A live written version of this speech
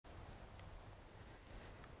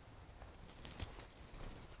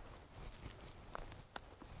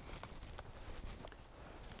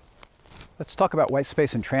Let's talk about white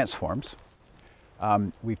space and transforms.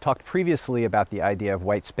 We've talked previously about the idea of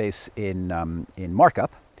white space in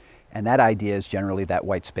markup, and that idea is generally that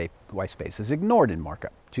white space is ignored in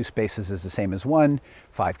markup. Two spaces is the same as one,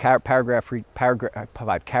 five carriage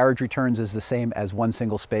returns is the same as one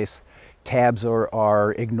single space, tabs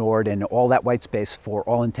are ignored, and all that white space for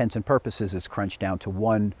all intents and purposes is crunched down to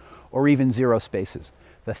one or even zero spaces.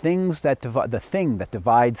 The thing that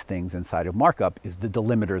divides things inside of markup is the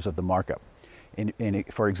delimiters of the markup.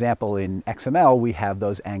 For example, in XML, we have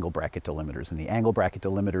those angle bracket delimiters, and the angle bracket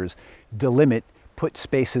delimiters put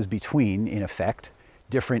spaces between, in effect,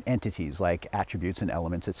 different entities like attributes and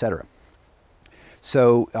elements, etc.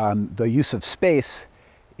 So the use of space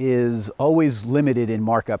is always limited in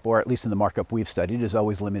markup, or at least in the markup we've studied, is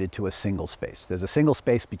always limited to a single space. There's a single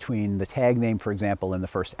space between the tag name, for example, and the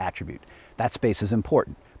first attribute. That space is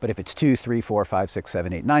important. But if it's 2, 3, 4, 5, 6,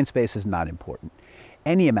 7, 8, 9 spaces, not important.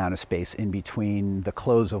 Any amount of space in between the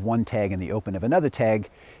close of one tag and the open of another tag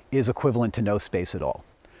is equivalent to no space at all.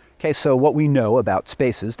 Okay, so what we know about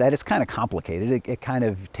spaces, that it's kind of complicated. It kind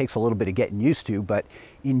of takes a little bit of getting used to, but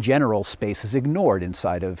in general, space is ignored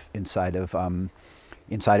inside of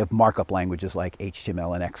markup languages like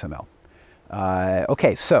HTML and XML.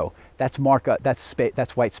 Okay, so that's markup.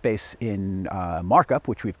 That's white space in markup,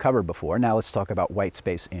 which we've covered before. Now let's talk about white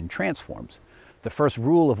space in transforms. The first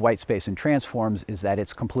rule of white space in transforms is that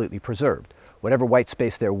it's completely preserved. Whatever white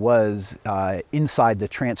space there was inside the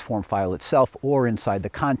transform file itself or inside the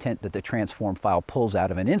content that the transform file pulls out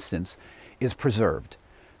of an instance is preserved.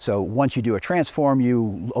 So once you do a transform,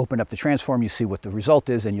 you open up the transform, you see what the result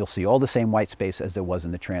is, and you'll see all the same white space as there was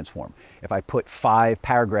in the transform. If I put 5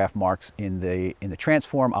 paragraph marks in the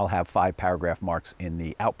transform, I'll have 5 paragraph marks in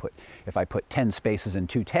the output. If I put 10 spaces and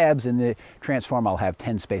 2 tabs in the transform, I'll have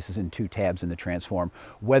 10 spaces and 2 tabs in the transform,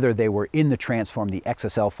 whether they were in the transform, the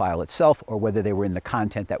XSL file itself, or whether they were in the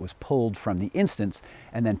content that was pulled from the instance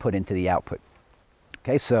and then put into the output.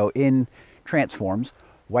 Okay, so in transforms,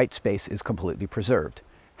 white space is completely preserved.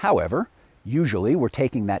 However, usually we're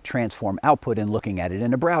taking that transform output and looking at it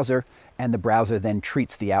in a browser, and the browser then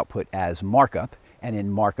treats the output as markup, and in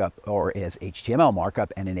markup, or as HTML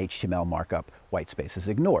markup, and in HTML markup, white space is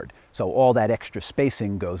ignored. So all that extra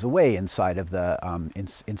spacing goes away inside of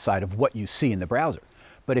inside of what you see in the browser.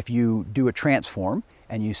 But if you do a transform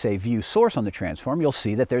and you say view source on the transform, you'll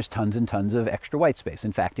see that there's tons and tons of extra white space.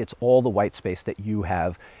 In fact, it's all the white space that you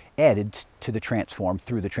have added to the transform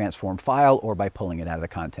through the transform file or by pulling it out of the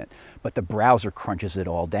content. But the browser crunches it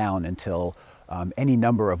all down until any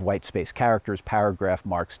number of white space characters, paragraph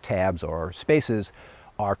marks, tabs, or spaces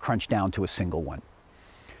are crunched down to a single one.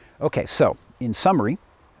 Okay, so in summary,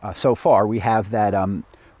 so far we have that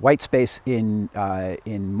white space in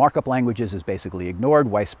markup languages is basically ignored.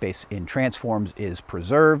 White space in transforms is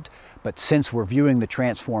preserved. But since we're viewing the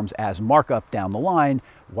transforms as markup down the line,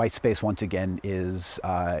 white space once again is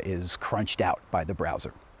crunched out by the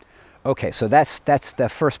browser. Okay, so that's the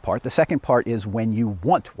first part. The second part is when you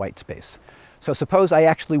want white space. So suppose I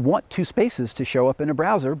actually want 2 spaces to show up in a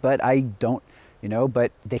browser, but I don't,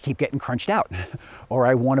 but they keep getting crunched out. Or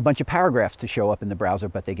I want a bunch of paragraphs to show up in the browser,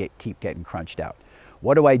 but they keep getting crunched out.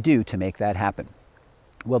 What do I do to make that happen?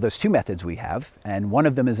 Well, there's 2 methods we have, and one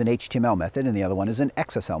of them is an HTML method, and the other one is an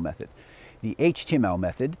XSL method. The HTML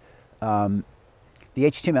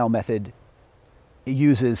method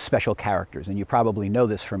uses special characters, and you probably know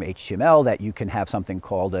this from HTML that you can have something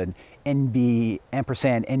called an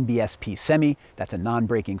ampersand NBSP semi. That's a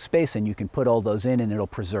non-breaking space, and you can put all those in, and it'll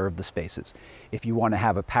preserve the spaces. If you want to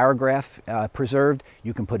have a paragraph preserved,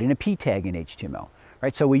 you can put in a p tag in HTML.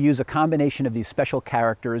 Right, so we use a combination of these special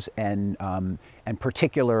characters and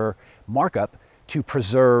particular markup to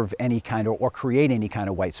preserve any kind of, or create any kind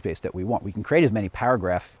of white space that we want. We can create as many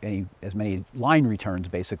as many line returns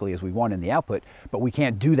basically as we want in the output, but we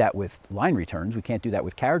can't do that with line returns. We can't do that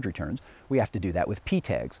with carriage returns. We have to do that with p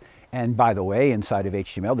tags. And by the way, inside of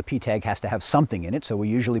HTML, the p tag has to have something in it, so we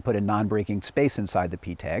usually put a non-breaking space inside the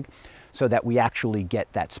p tag so that we actually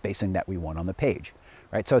get that spacing that we want on the page.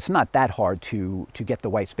 Right, so it's not that hard to get the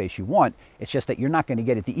white space you want. It's just that you're not going to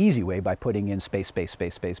get it the easy way by putting in space, space,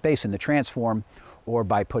 space, space, space in the transform, or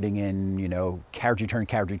by putting in, carriage return,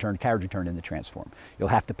 carriage return, carriage return in the transform. You'll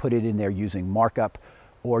have to put it in there using markup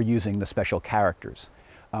or using the special characters.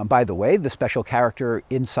 By the way, the special character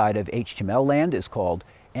inside of HTML land is called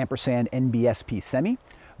ampersand NBSP semi,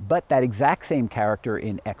 but that exact same character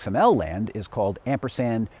in XML land is called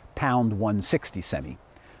ampersand pound 160 semi.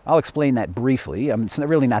 I'll explain that briefly. It's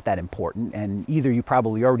really not that important, and either you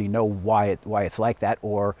probably already know why it's like that,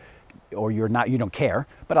 or you don't care,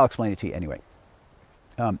 but I'll explain it to you anyway.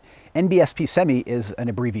 NBSP semi is an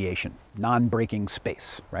abbreviation, non-breaking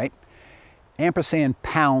space, right? Ampersand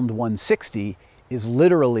pound 160 is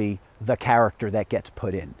literally the character that gets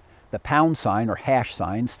put in. The pound sign or hash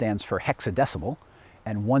sign stands for hexadecimal,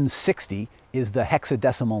 and 160 is the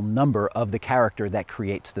hexadecimal number of the character that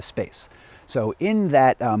creates the space. So in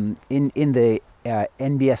that, in the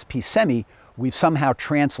NBSP semi, we've somehow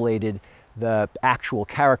translated the actual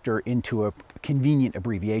character into a convenient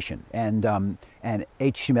abbreviation, and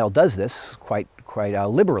HTML does this quite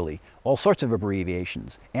liberally. All sorts of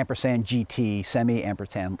abbreviations: ampersand GT semi,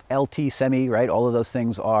 ampersand LT semi, right? All of those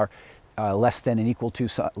things are less than and equal to,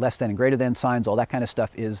 less than and greater than signs. All that kind of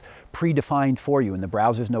stuff is predefined for you, and the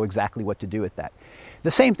browsers know exactly what to do with that.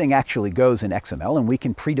 The same thing actually goes in XML, and we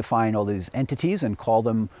can predefine all these entities and call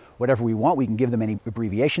them whatever we want. We can give them any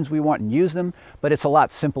abbreviations we want and use them, but it's a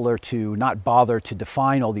lot simpler to not bother to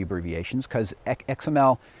define all the abbreviations, because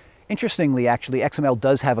XML, interestingly, actually, XML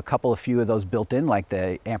does have a few of those built in, like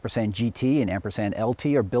the ampersand GT and ampersand LT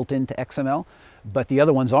are built into XML, but the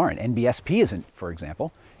other ones aren't. NBSP isn't, for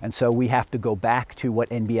example, and so we have to go back to what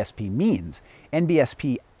NBSP means.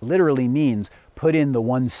 NBSP literally means put in the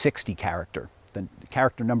 160 character, the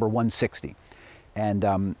character number 160, and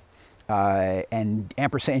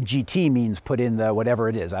ampersand GT means put in the whatever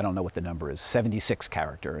it is. I don't know what the number is. 76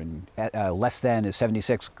 character, and less than is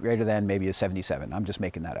 76, greater than maybe is 77. I'm just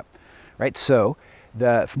making that up, right? So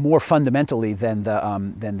the more fundamentally than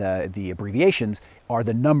the abbreviations are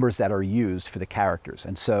the numbers that are used for the characters.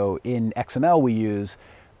 And so in XML we use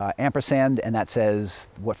ampersand, and that says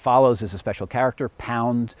what follows is a special character.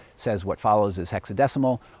 Pound says what follows is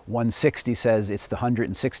hexadecimal. 160 says it's the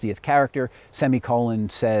 160th character. Semicolon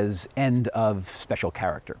says end of special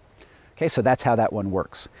character. Okay, so that's how that one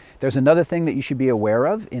works. There's another thing that you should be aware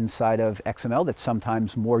of inside of XML that's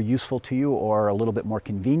sometimes more useful to you or a little bit more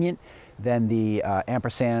convenient than the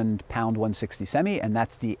ampersand pound 160 semi, and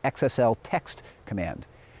that's the XSL text command.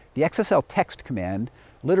 The XSL text command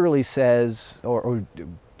literally says, the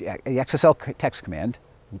XSL text command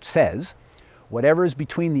says, whatever is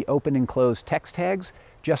between the open and closed text tags,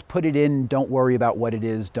 just put it in, don't worry about what it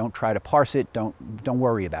is, don't try to parse it, don't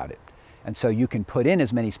worry about it. And so you can put in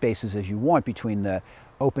as many spaces as you want between the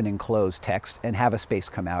open and closed text and have a space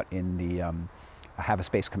come out in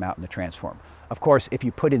the transform. Of course, if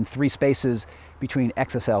you put in 3 spaces between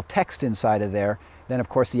XSL text inside of there, then of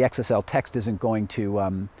course the XSL text isn't going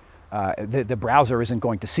to the browser isn't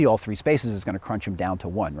going to see all 3 spaces. It's going to crunch them down to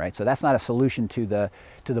 1, right? So that's not a solution to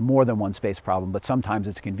the more than 1 space problem, but sometimes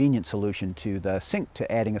it's a convenient solution to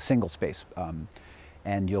adding a single space.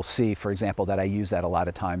 And you'll see, for example, that I use that a lot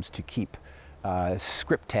of times to keep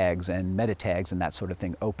script tags and meta tags and that sort of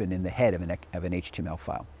thing open in the head of an HTML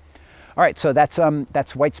file. All right, so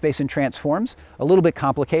that's white space and transforms. A little bit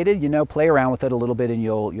complicated, you know. Play around with it a little bit, and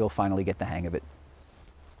you'll finally get the hang of it.